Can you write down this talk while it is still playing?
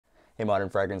Hey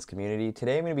Modern Fragrance community,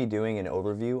 today I'm going to be doing an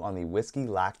overview on the whiskey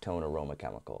lactone aroma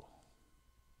chemical.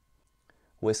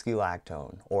 Whiskey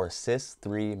lactone, or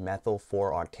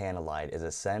cis-3-methyl-4-octanolide, is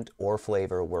a scent or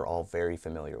flavor we're all very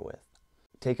familiar with.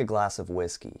 Take a glass of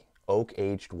whiskey,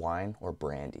 oak-aged wine, or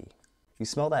brandy. You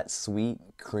smell that sweet,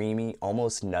 creamy,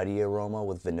 almost nutty aroma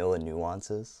with vanilla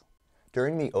nuances?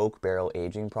 During the oak barrel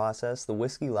aging process, the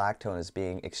whiskey lactone is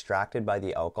being extracted by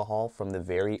the alcohol from the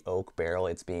very oak barrel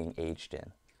it's being aged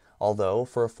in. Although,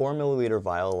 for a 4 milliliter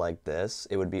vial like this,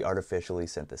 it would be artificially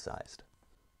synthesized.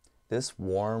 This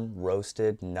warm,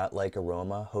 roasted, nut-like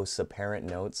aroma hosts apparent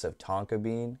notes of Tonka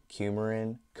Bean,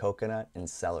 Coumarin, coconut, and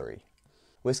celery.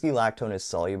 Whiskey lactone is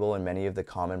soluble in many of the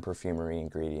common perfumery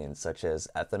ingredients, such as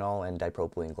ethanol and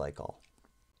dipropylene glycol.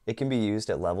 It can be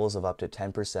used at levels of up to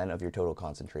 10% of your total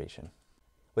concentration.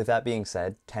 With that being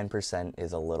said, 10%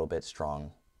 is a little bit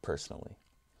strong, personally.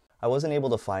 I wasn't able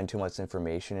to find too much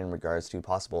information in regards to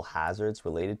possible hazards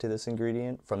related to this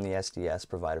ingredient from the SDS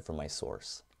provided from my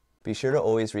source. Be sure to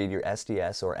always read your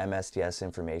SDS or MSDS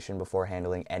information before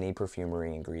handling any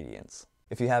perfumery ingredients.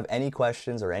 If you have any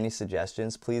questions or any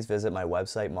suggestions, please visit my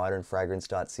website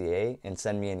modernfragrance.ca and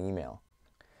send me an email.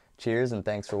 Cheers and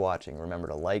thanks for watching. Remember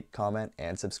to like, comment,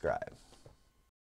 and subscribe.